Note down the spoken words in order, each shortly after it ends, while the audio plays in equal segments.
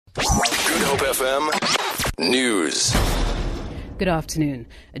Hope FM News. Good afternoon.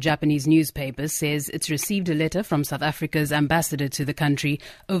 A Japanese newspaper says it's received a letter from South Africa's ambassador to the country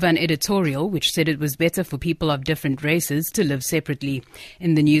over an editorial which said it was better for people of different races to live separately.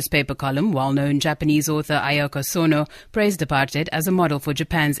 In the newspaper column, well-known Japanese author Ayako Sono praised apartheid as a model for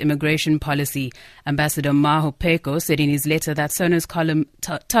Japan's immigration policy. Ambassador Maho Peko said in his letter that Sono's column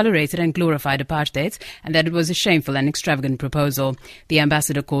tolerated and glorified apartheid and that it was a shameful and extravagant proposal. The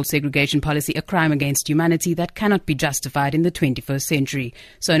ambassador called segregation policy a crime against humanity that cannot be justified in the 21st century.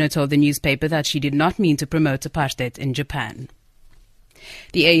 Sono told the newspaper that she did not mean to promote apartheid in Japan.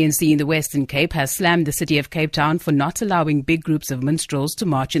 The ANC in the Western Cape has slammed the city of Cape Town for not allowing big groups of minstrels to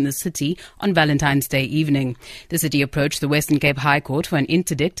march in the city on Valentine's Day evening. The city approached the Western Cape High Court for an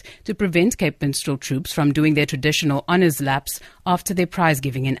interdict to prevent Cape minstrel troops from doing their traditional honours laps after their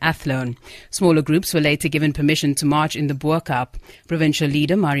prize-giving in Athlone. Smaller groups were later given permission to march in the Boerkaap. Provincial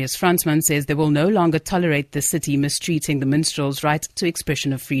leader Marius Fransman says they will no longer tolerate the city mistreating the minstrels' right to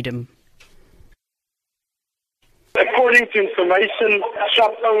expression of freedom. According to information,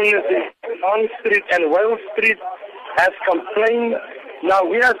 shop owners in Long Street and Wales Street have complained. Now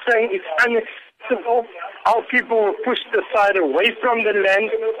we are saying it's unacceptable. Our people were pushed aside away from the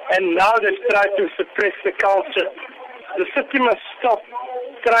land and now they've tried to suppress the culture. The city must stop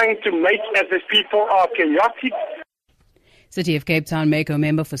trying to make as if people are chaotic. City of Cape Town Mako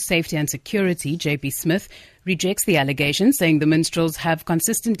member for Safety and Security, JP Smith, rejects the allegation, saying the minstrels have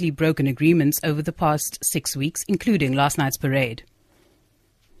consistently broken agreements over the past 6 weeks, including last night's parade.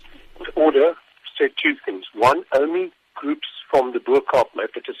 The order said two things. One, only groups from the Boerkaap may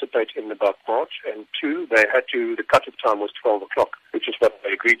participate in the Buck March, and two, the cut-off time was 12 o'clock, which is what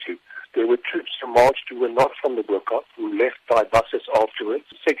they agreed to. There were troops who marched who were not from the Boerkaap, who left by buses afterwards.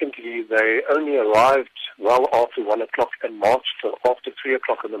 Secondly, they only arrived well after 1 o'clock and marched till after 3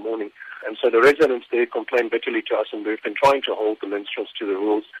 o'clock in the morning. And so the residents there complained bitterly to us, and we've been trying to hold the minstrels to the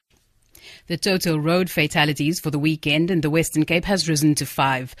rules. The total road fatalities for the weekend in the Western Cape has risen to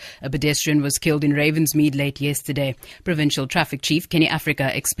 5. A pedestrian was killed in Ravensmead late yesterday. Provincial Traffic Chief Kenny Africa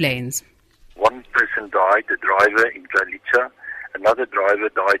explains. One person died, the driver in Galicia. Another driver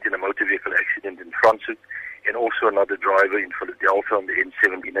died in a motor vehicle accident in Franschhoek, and also another driver in Philadelphia on the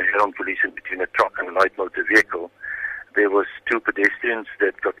N7 in a head-on collision between a truck and a light motor vehicle. There was 2 pedestrians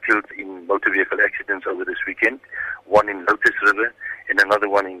that got killed in motor vehicle accidents over this weekend, one in Lotus River and another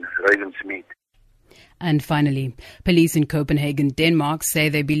one in Ravensmead. And finally, police in Copenhagen, Denmark, say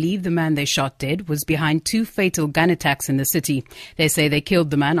they believe the man they shot dead was behind 2 fatal gun attacks in the city. They say they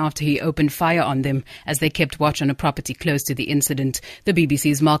killed the man after he opened fire on them as they kept watch on a property close to the incident. The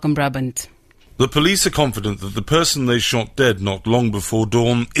BBC's Malcolm Brabant. The police are confident that the person they shot dead not long before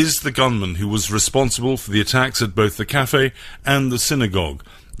dawn is the gunman who was responsible for the attacks at both the cafe and the synagogue.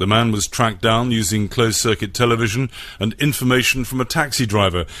 The man was tracked down using closed-circuit television and information from a taxi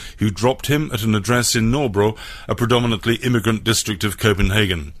driver who dropped him at an address in Norbro, a predominantly immigrant district of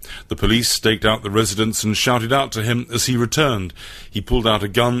Copenhagen. The police staked out the residence and shouted out to him as he returned. He pulled out a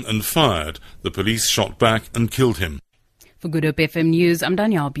gun and fired. The police shot back and killed him. For Good Hope FM News, I'm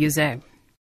Danielle Buzet.